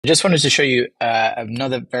I just wanted to show you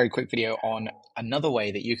another very quick video on another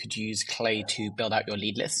way that you could use Clay to build out your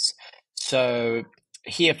lead lists. So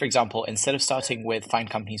here, for example, instead of starting with find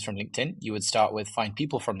companies from LinkedIn, you would start with find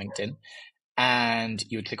people from LinkedIn. And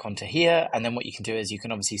you would click onto here, and then what you can do is you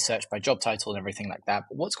can obviously search by job title and everything like that.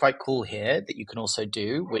 But what's quite cool here that you can also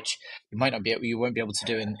do, which you won't be able to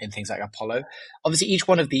do in things like Apollo. Obviously, each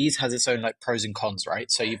one of these has its own like pros and cons,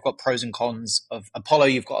 right? So you've got pros and cons of Apollo.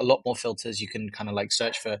 You've got a lot more filters. You can kind of like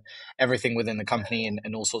search for everything within the company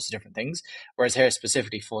and all sorts of different things. Whereas here,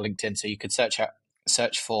 specifically for LinkedIn, so you could search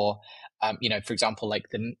for, for example, like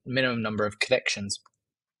the minimum number of connections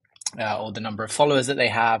or the number of followers that they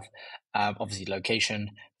have. Obviously, location,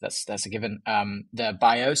 that's a given. The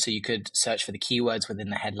bio, so you could search for the keywords within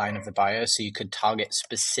the headline of the bio. So you could target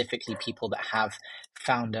specifically people that have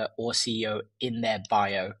founder or CEO in their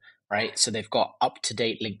bio, right? So they've got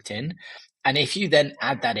up-to-date LinkedIn. And if you then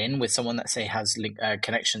add that in with someone that say has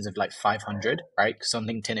connections of like 500, right? Because on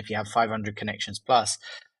LinkedIn, if you have 500 connections plus,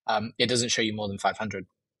 it doesn't show you more than 500.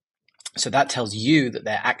 So that tells you that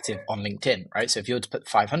they're active on LinkedIn, right? So if you were to put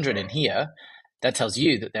 500 in here, that tells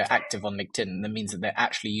you that they're active on LinkedIn. And that means that they're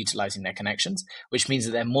actually utilizing their connections, which means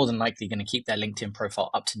that they're more than likely going to keep their LinkedIn profile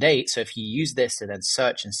up to date. So if you use this to then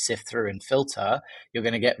search and sift through and filter, you're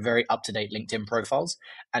going to get very up to date LinkedIn profiles.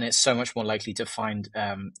 And it's so much more likely to find,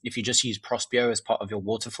 if you just use Prospeo as part of your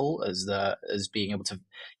waterfall, as being able to,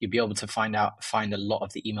 you'll be able to find a lot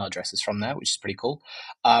of the email addresses from there, which is pretty cool.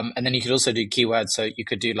 And then you could also do keywords. So you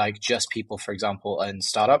could do like just people, for example, in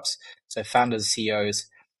startups. So founders, CEOs,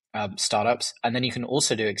 startups. And then you can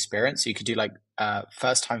also do experience. So you could do like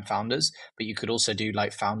first time founders, but you could also do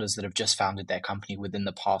like founders that have just founded their company within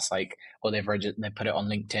the past, like, or they put it on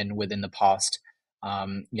LinkedIn within the past,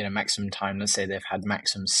 maximum time. Let's say they've had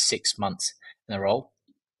maximum 6 months in the role.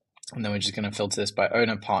 And then we're just going to filter this by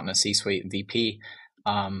owner, partner, C-suite, VP,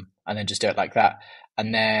 and then just do it like that.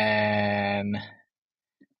 And then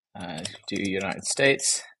do United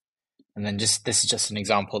States. And then this is just an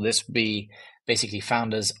example. This would be basically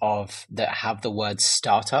founders that have the word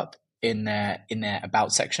startup in their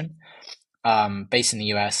about section, based in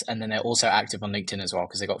the US, and then they're also active on LinkedIn as well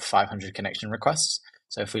because they got 500 connection requests.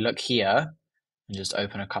 So if we look here and just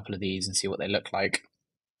open a couple of these and see what they look like.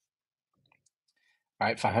 All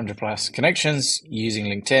right, 500 plus connections using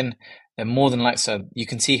LinkedIn. They're more than likely, so you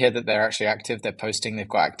can see here that they're actually active. They're posting. They've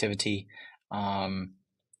got activity.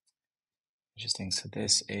 Interesting. So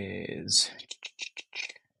this is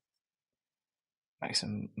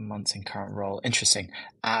maximum months in current role. Interesting.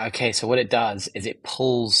 Okay, so what it does is it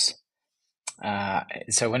pulls.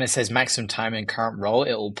 So when it says maximum time in current role,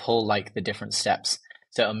 it will pull like the different steps.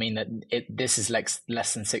 So it'll mean that this is like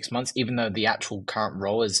less than 6 months, even though the actual current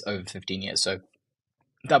role is over 15 years. So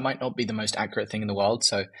that might not be the most accurate thing in the world.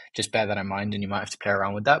 So just bear that in mind, and you might have to play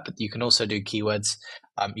around with that. But you can also do keywords.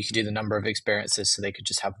 You can do the number of experiences. So they could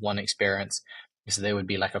just have one experience. So they would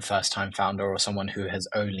be like a first-time founder or someone who has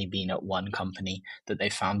only been at one company that they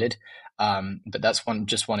founded. But that's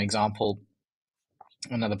just one example.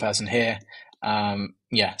 Another person here,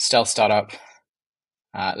 stealth startup,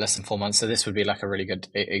 less than 4 months. So this would be like a really good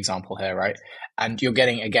example here, right? And you're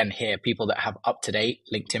getting, again, here, people that have up-to-date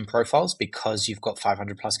LinkedIn profiles because you've got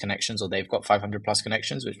 500 plus connections, or they've got 500 plus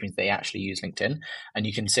connections, which means they actually use LinkedIn. And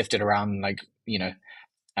you can sift it around and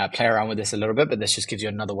play around with this a little bit, but this just gives you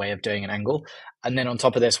another way of doing an angle. And then on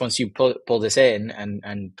top of this, once you pull this in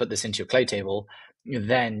and put this into your Clay table,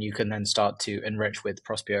 then you can then start to enrich with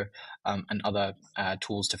Prospeo and other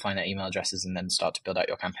tools to find their email addresses, and then start to build out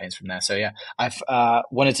your campaigns from there. So yeah, I've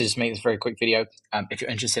wanted to just make this very quick video. If you're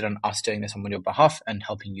interested in us doing this on your behalf and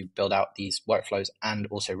helping you build out these workflows and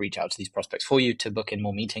also reach out to these prospects for you to book in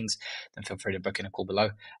more meetings, then feel free to book in a call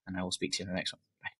below, and I will speak to you in the next one. Bye.